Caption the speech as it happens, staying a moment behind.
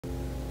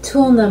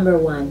Tool number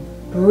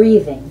 1,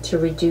 breathing to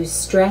reduce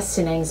stress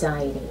and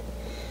anxiety.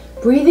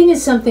 Breathing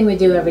is something we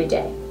do every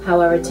day.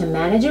 However, to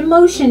manage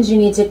emotions, you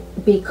need to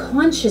be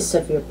conscious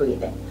of your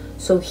breathing.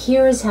 So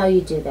here is how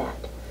you do that.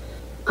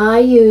 I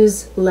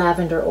use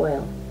lavender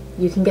oil.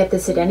 You can get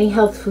this at any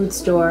health food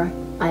store.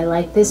 I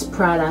like this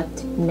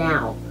product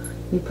now.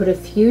 You put a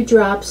few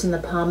drops in the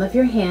palm of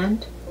your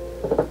hand.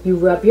 You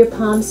rub your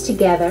palms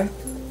together.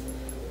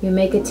 You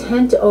make a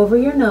tent over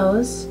your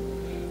nose,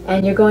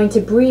 and you're going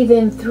to breathe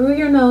in through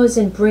your nose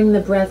and bring the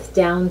breath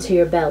down to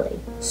your belly.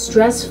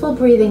 Stressful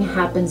breathing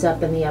happens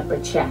up in the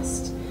upper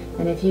chest.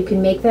 And if you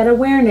can make that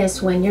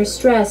awareness when you're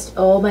stressed,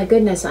 oh my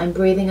goodness, I'm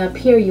breathing up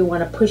here, you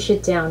want to push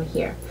it down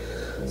here.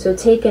 So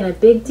take in a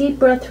big deep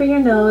breath through your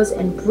nose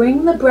and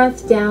bring the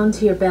breath down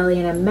to your belly,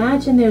 and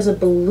imagine there's a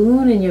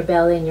balloon in your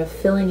belly and you're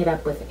filling it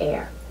up with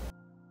air.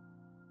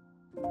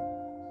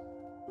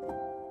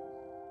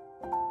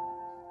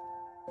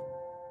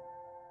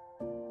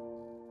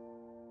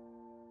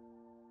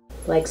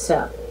 Like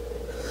so.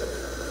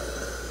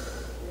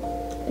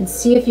 And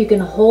see if you can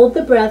hold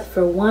the breath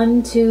for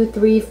 1, 2,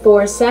 3,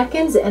 4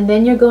 seconds, and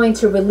then you're going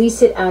to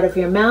release it out of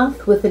your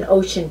mouth with an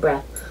ocean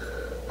breath.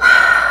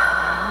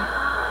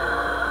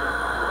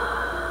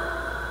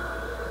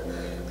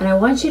 And I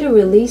want you to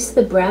release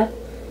the breath,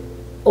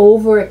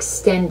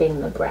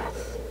 overextending the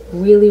breath.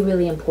 Really,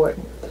 really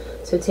important.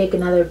 So take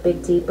another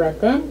big deep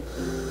breath in.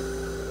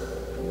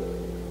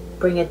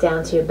 Bring it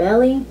down to your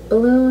belly,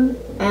 balloon,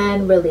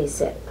 and release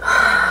it.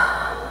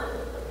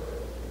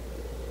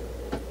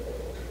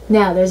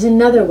 Now, there's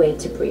another way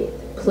to breathe.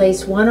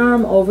 Place one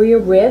arm over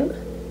your rib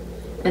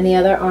and the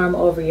other arm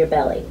over your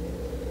belly.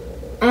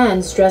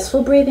 And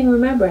stressful breathing,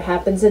 remember,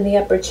 happens in the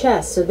upper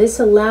chest. So this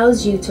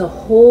allows you to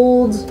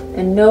hold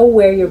and know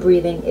where your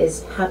breathing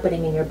is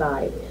happening in your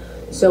body.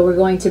 So we're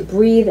going to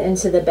breathe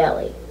into the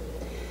belly.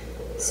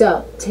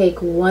 So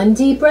take one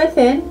deep breath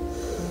in.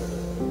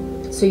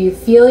 So you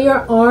feel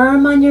your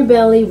arm on your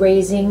belly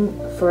raising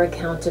for a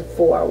count of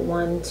 4.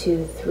 1,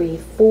 2, 3,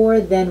 4.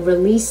 Then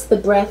release the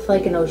breath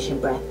like an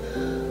ocean breath.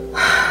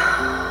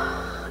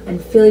 And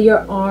feel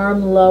your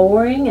arm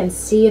lowering, and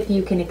see if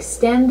you can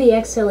extend the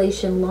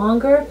exhalation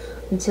longer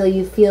until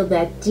you feel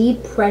that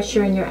deep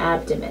pressure in your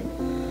abdomen.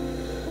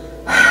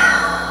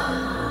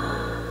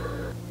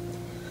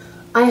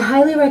 I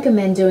highly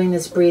recommend doing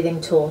this breathing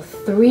tool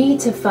 3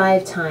 to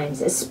 5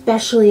 times,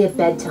 especially at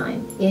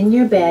bedtime, in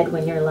your bed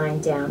when you're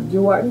lying down.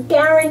 You are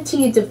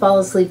guaranteed to fall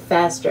asleep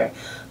faster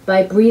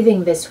by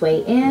breathing this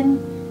way in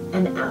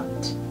and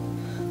out.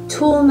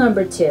 Tool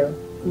number 2,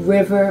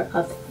 river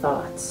of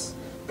thoughts.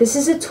 This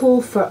is a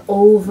tool for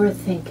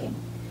overthinking.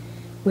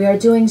 We are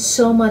doing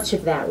so much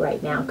of that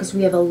right now because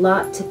we have a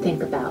lot to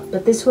think about,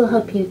 but this will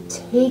help you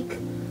take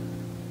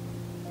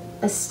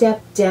a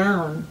step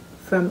down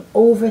from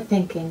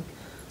overthinking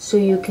so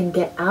you can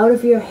get out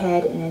of your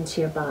head and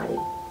into your body.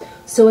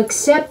 So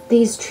accept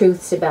these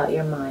truths about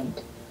your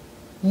mind.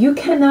 You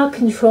cannot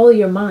control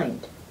your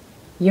mind.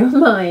 Your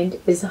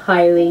mind is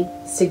highly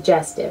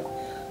suggestive.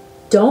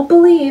 Don't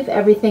believe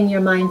everything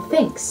your mind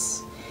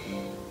thinks.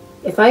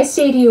 If I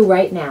say to you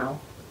right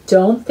now,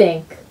 don't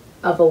think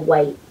of a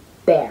white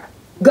bear.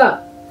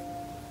 Go!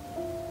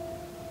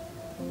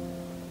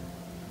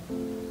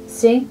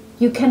 See?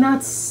 You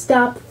cannot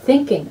stop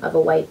thinking of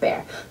a white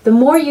bear. The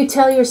more you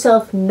tell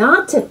yourself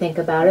not to think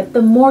about it,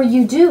 the more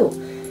you do.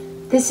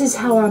 This is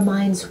how our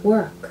minds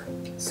work.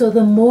 So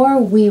the more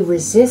we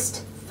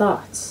resist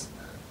thoughts,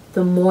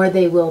 the more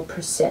they will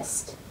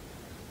persist.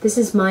 This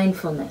is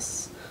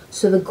mindfulness.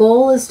 So the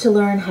goal is to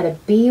learn how to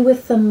be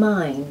with the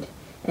mind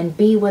and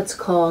be what's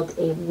called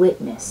a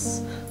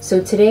witness.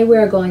 So today we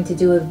are going to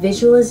do a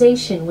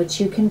visualization which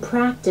you can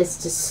practice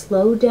to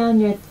slow down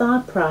your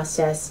thought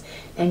process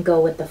and go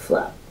with the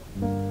flow.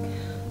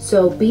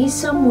 So be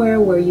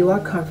somewhere where you are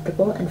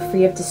comfortable and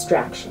free of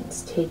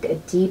distractions. Take a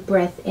deep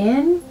breath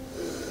in.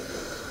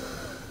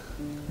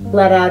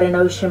 Let out an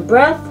ocean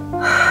breath.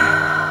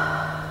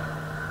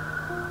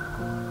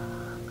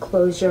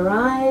 Close your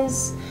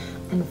eyes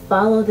and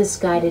follow this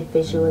guided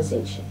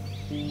visualization.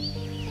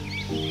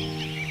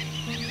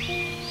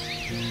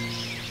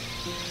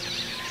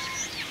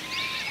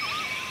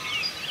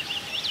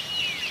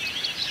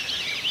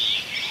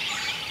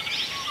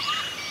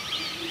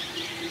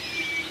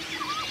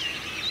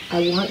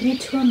 I want you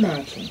to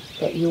imagine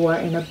that you are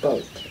in a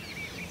boat.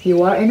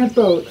 You are in a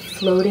boat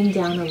floating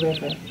down a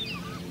river.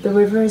 The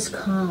river is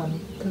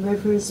calm. The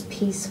river is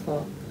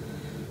peaceful.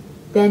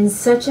 Then,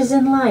 such as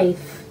in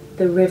life,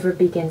 the river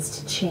begins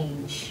to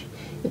change.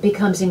 It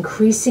becomes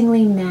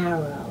increasingly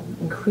narrow,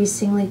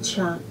 increasingly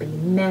choppy,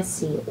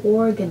 messy,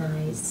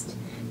 organized,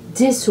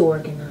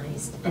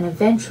 disorganized, and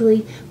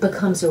eventually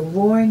becomes a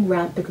roaring,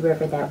 rapid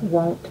river that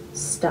won't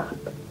stop.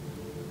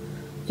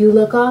 You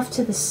look off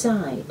to the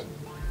side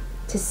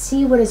to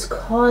see what is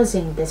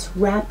causing this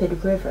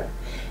rapid river,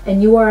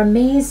 and you are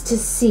amazed to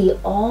see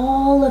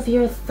all of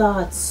your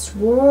thoughts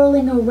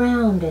swirling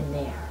around in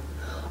there.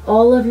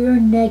 All of your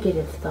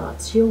negative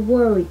thoughts, your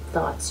worried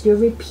thoughts, your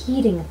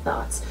repeating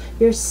thoughts,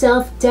 your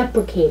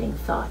self-deprecating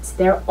thoughts,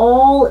 they're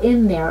all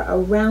in there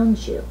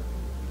around you.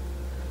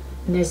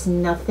 And there's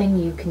nothing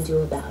you can do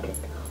about it.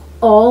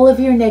 All of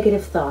your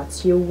negative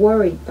thoughts, your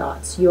worried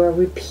thoughts, your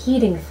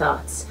repeating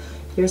thoughts,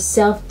 your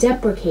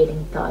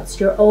self-deprecating thoughts,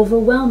 your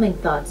overwhelming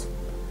thoughts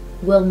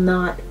will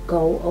not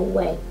go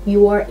away.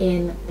 You are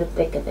in the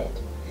thick of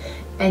it.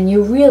 And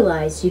you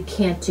realize you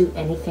can't do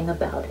anything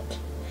about it.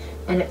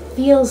 And it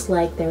feels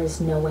like there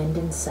is no end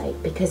in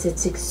sight because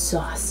it's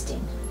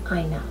exhausting.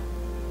 I know.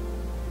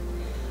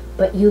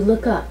 But you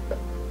look up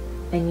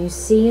and you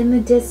see in the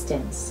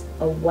distance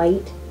a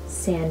white,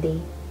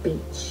 sandy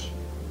beach.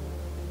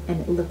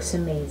 And it looks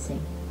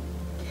amazing.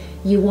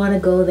 You want to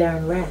go there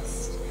and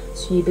rest.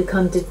 So you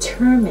become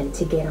determined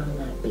to get on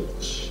that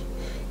beach.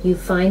 You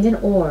find an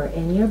oar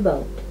in your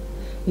boat.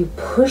 You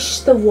push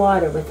the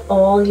water with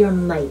all your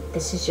might.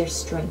 This is your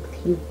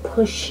strength. You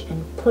push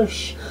and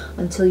push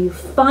until you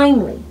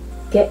finally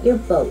get your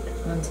boat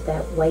onto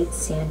that white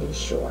sandy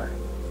shore.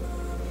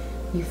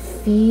 You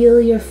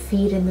feel your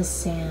feet in the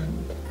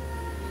sand,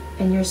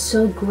 and you're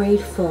so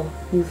grateful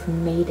you've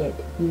made it,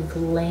 you've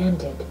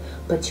landed,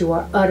 but you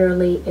are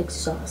utterly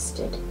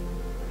exhausted.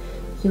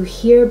 You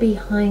hear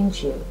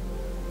behind you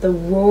the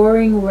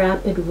roaring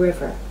rapid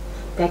river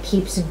that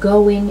keeps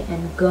going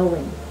and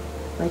going,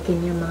 like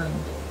in your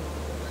mind.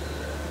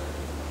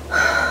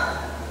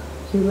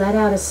 You let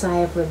out a sigh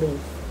of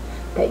relief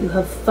that you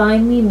have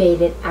finally made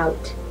it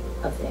out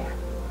of there.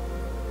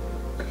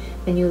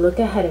 And you look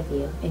ahead of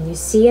you, and you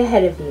see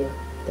ahead of you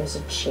there's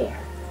a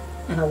chair.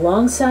 And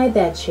alongside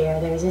that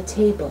chair there's a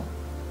table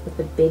with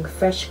a big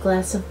fresh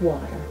glass of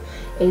water,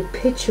 a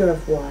pitcher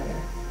of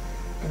water,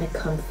 and a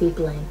comfy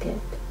blanket.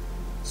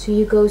 So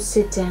you go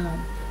sit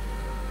down,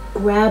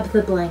 grab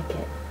the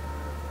blanket,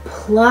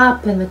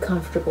 plop in the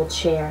comfortable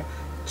chair,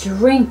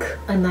 drink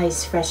a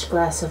nice fresh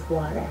glass of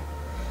water.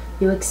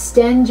 You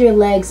extend your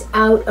legs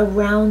out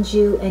around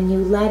you and you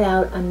let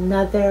out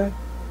another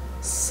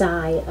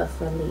sigh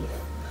of relief.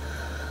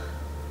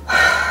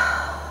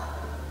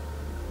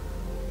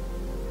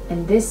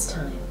 And this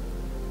time,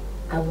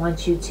 I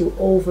want you to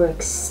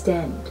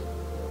overextend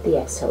the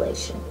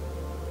exhalation.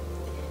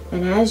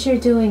 And as you're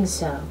doing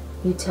so,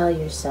 you tell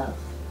yourself,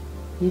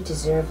 you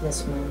deserve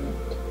this moment.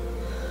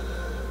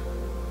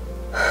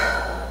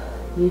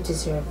 You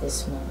deserve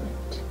this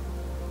moment.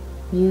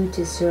 You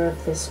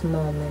deserve this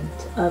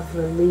moment of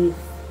relief.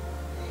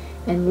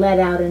 And let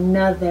out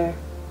another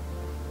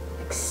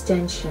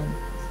extension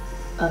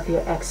of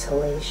your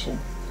exhalation.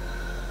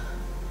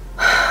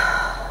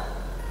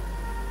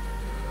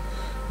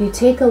 You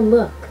take a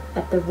look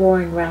at the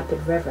roaring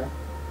rapid river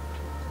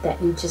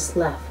that you just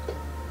left.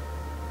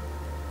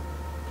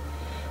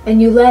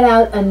 And you let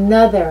out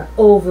another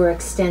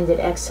overextended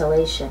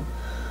exhalation.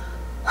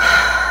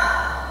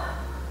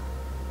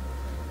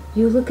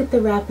 You look at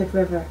the rapid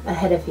river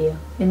ahead of you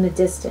in the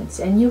distance,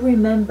 and you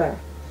remember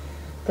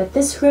that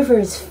this river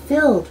is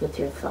filled with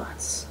your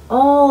thoughts.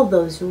 All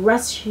those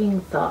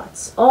rushing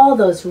thoughts, all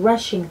those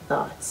rushing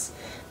thoughts,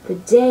 the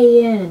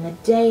day in and the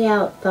day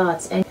out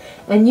thoughts.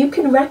 And you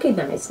can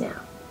recognize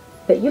now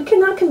that you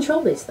cannot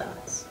control these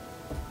thoughts.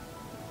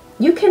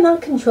 You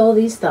cannot control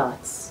these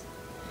thoughts.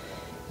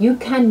 You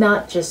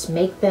cannot just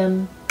make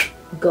them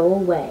go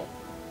away.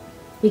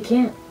 You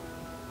can't.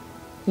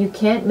 You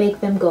can't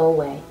make them go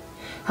away.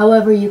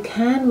 However, you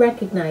can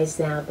recognize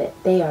now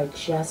that they are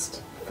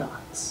just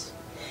thoughts.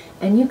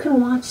 And you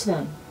can watch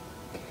them.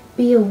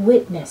 Be a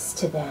witness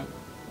to them.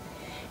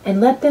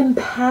 And let them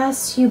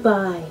pass you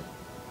by.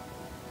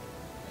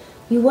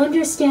 You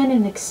understand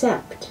and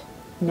accept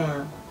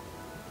now.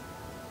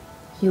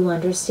 You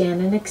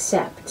understand and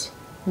accept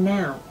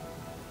now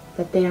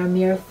that they are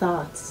mere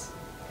thoughts.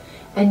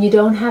 And you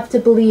don't have to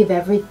believe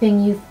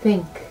everything you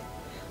think.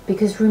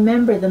 Because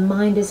remember, the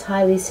mind is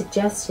highly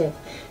suggestive.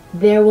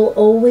 There will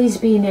always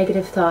be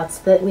negative thoughts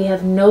that we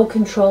have no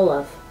control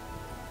of.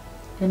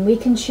 And we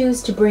can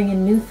choose to bring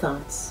in new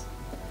thoughts.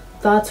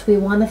 Thoughts we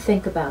want to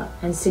think about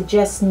and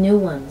suggest new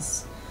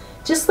ones.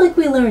 Just like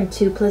we learned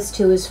 2 +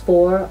 2 is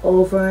 4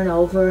 over and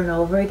over and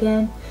over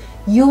again,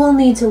 you will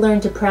need to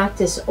learn to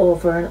practice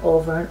over and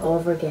over and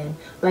over again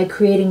by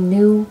creating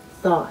new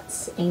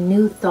thoughts, a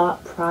new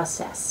thought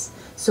process.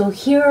 So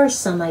here are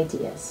some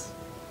ideas.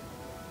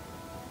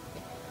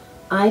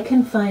 I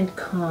can find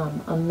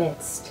calm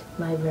amidst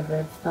my river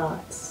of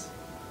thoughts.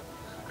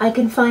 I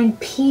can find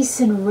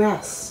peace and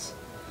rest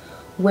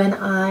when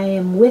I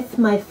am with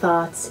my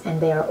thoughts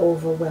and they are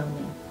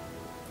overwhelming.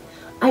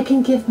 I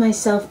can give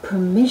myself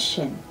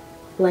permission,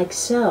 like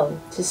so,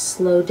 to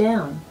slow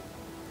down.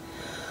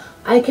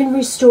 I can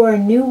restore a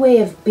new way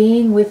of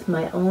being with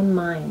my own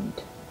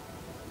mind.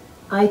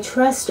 I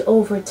trust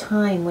over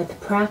time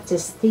with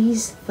practice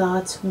these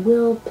thoughts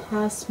will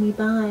pass me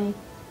by.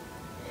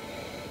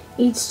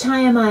 Each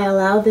time I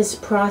allow this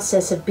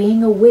process of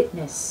being a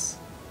witness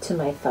to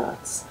my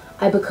thoughts,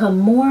 I become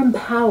more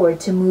empowered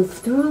to move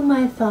through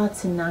my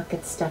thoughts and not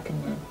get stuck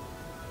in them.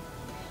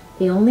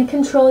 The only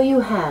control you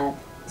have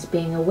is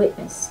being a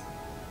witness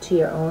to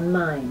your own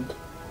mind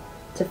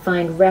to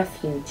find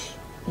refuge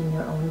in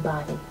your own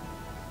body.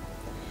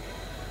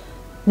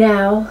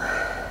 Now,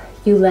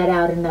 you let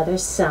out another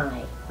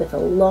sigh with a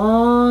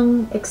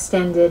long,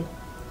 extended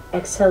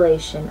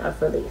exhalation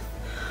of relief.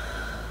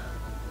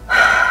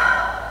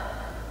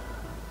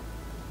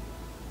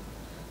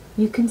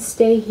 You can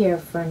stay here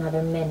for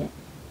another minute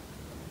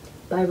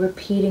by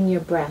repeating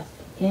your breath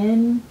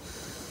in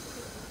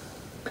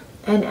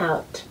and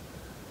out.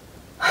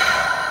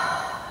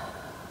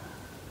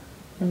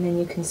 And then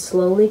you can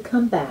slowly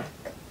come back.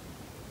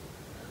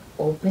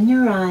 Open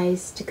your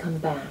eyes to come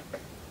back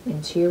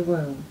into your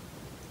room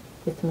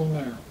with me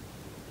now.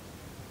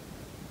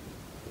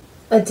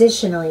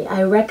 Additionally,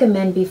 I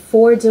recommend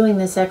before doing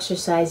this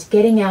exercise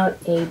getting out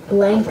a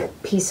blank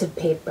piece of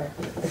paper.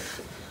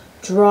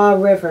 Draw a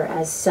river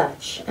as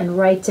such and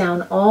write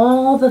down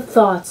all the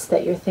thoughts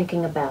that you're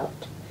thinking about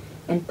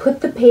and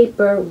put the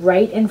paper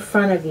right in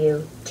front of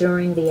you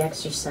during the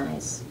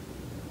exercise.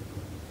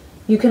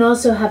 You can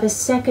also have a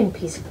second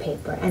piece of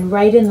paper and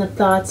write in the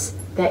thoughts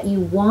that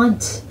you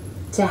want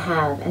to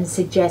have and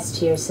suggest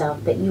to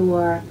yourself that you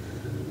are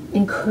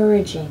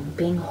encouraging,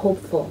 being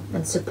hopeful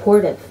and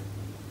supportive,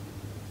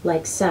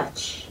 like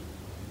such.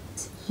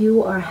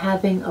 You are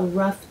having a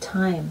rough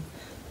time,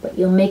 but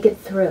you'll make it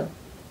through.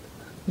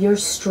 You're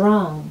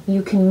strong.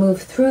 You can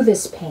move through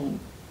this pain.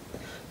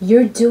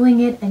 You're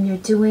doing it and you're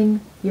doing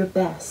your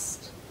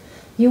best.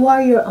 You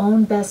are your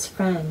own best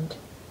friend.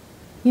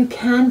 You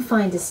can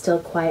find a still,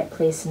 quiet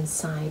place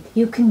inside.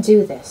 You can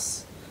do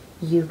this.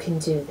 You can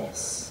do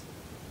this.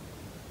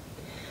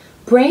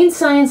 Brain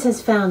science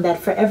has found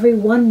that for every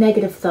one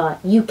negative thought,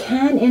 you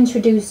can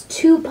introduce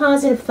 2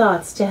 positive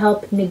thoughts to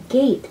help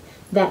negate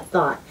that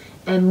thought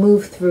and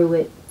move through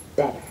it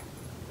better.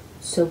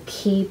 So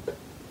keep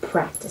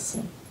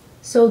practicing.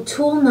 So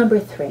tool number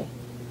 3,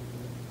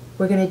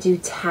 we're going to do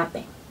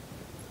tapping,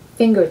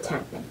 finger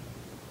tapping.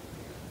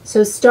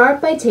 So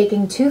start by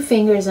taking 2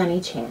 fingers on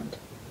each hand.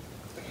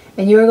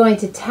 And you're going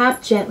to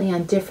tap gently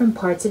on different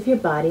parts of your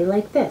body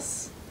like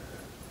this.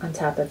 On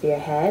top of your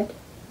head,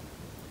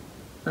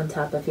 on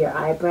top of your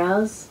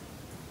eyebrows,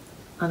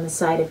 on the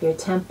side of your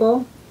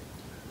temple,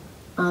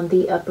 on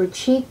the upper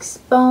cheeks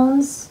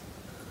bones,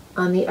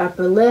 on the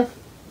upper lip,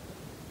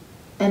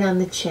 and on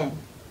the chin.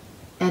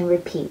 And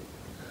repeat.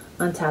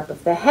 On top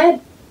of the head,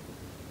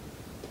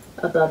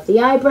 above the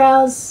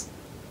eyebrows,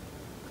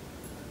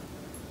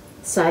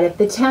 side of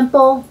the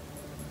temple,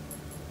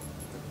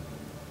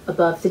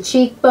 above the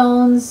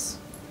cheekbones,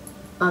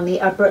 on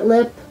the upper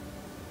lip,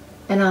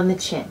 and on the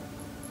chin.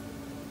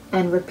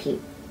 And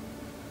repeat.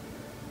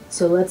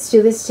 So let's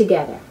do this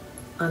together.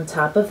 On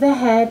top of the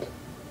head,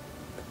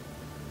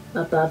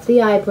 above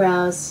the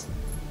eyebrows,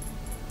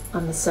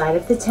 on the side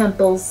of the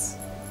temples,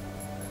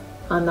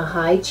 on the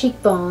high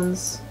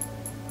cheekbones,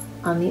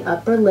 on the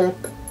upper lip,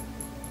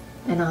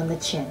 and on the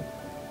chin.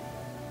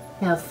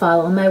 Now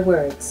follow my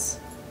words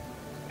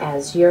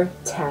as you're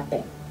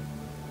tapping.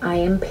 I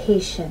am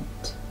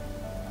patient.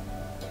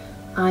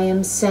 I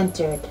am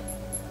centered.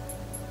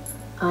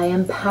 I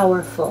am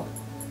powerful.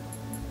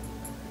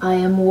 I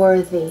am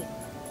worthy.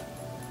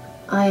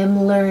 I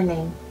am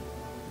learning.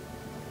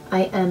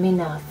 I am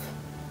enough.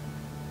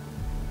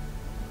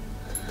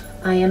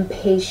 I am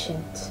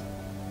patient.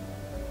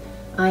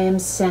 I am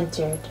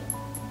centered.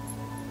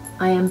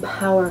 I am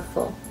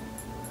powerful.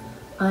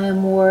 I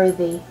am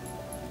worthy.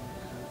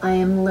 I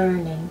am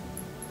learning.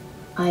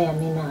 I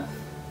am enough.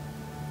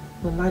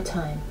 One more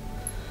time.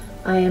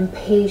 I am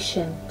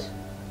patient.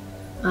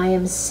 I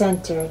am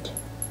centered.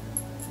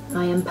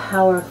 I am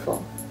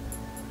powerful.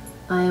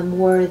 I am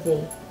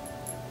worthy.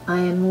 I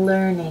am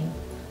learning.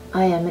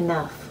 I am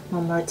enough.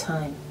 One more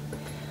time.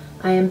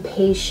 I am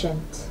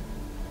patient.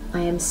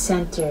 I am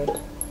centered.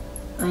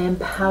 I am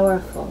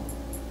powerful.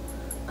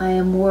 I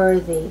am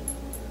worthy.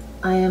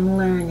 I am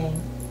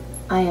learning.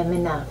 I am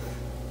enough.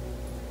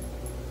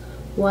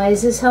 Why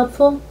is this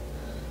helpful?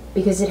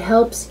 Because it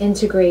helps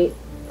integrate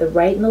the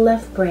right and the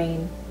left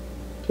brain.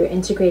 You're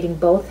integrating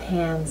both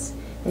hands,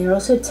 and you're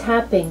also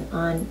tapping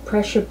on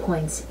pressure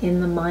points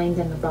in the mind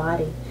and the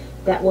body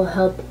that will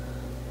help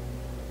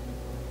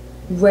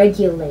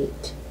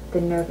regulate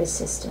the nervous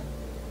system.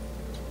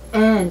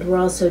 And we're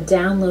also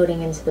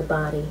downloading into the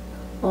body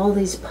all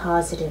these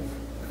positive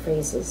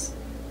phrases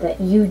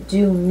that you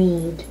do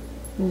need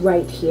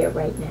right here,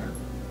 right now.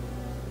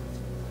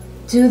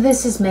 Do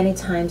this as many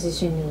times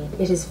as you need.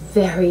 It is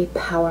very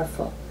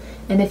powerful.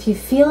 And if you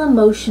feel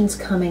emotions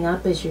coming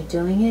up as you're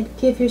doing it,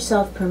 give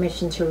yourself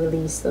permission to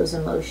release those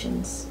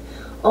emotions.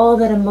 All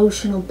that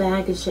emotional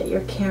baggage that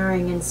you're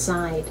carrying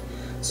inside,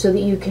 so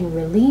that you can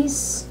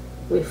release,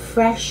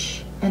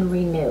 refresh, and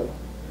renew.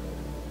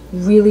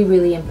 Really,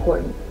 really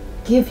important.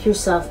 Give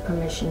yourself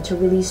permission to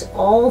release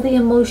all the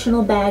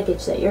emotional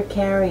baggage that you're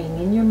carrying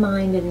in your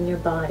mind and in your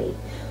body,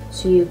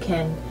 so you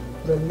can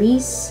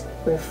release,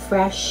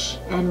 refresh,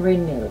 and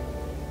renew.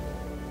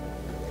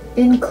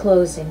 In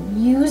closing,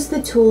 use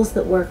the tools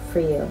that work for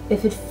you.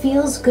 If it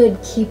feels good,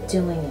 keep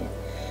doing it.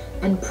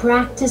 And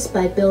practice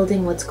by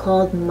building what's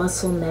called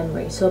muscle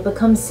memory, so it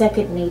becomes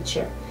second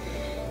nature.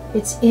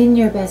 It's in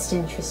your best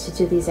interest to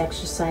do these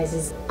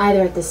exercises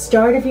either at the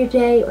start of your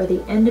day or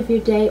the end of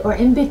your day or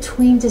in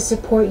between to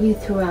support you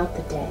throughout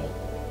the day.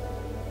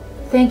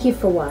 Thank you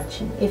for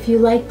watching. If you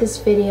liked this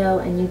video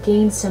and you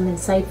gained some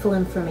insightful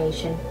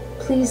information,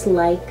 please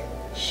like,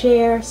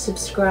 share,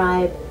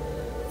 subscribe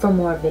for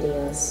more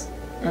videos.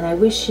 And I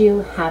wish you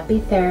happy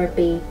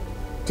therapy,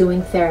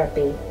 doing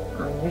therapy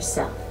on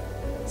yourself.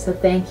 So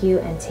thank you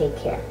and take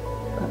care.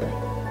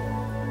 Bye-bye.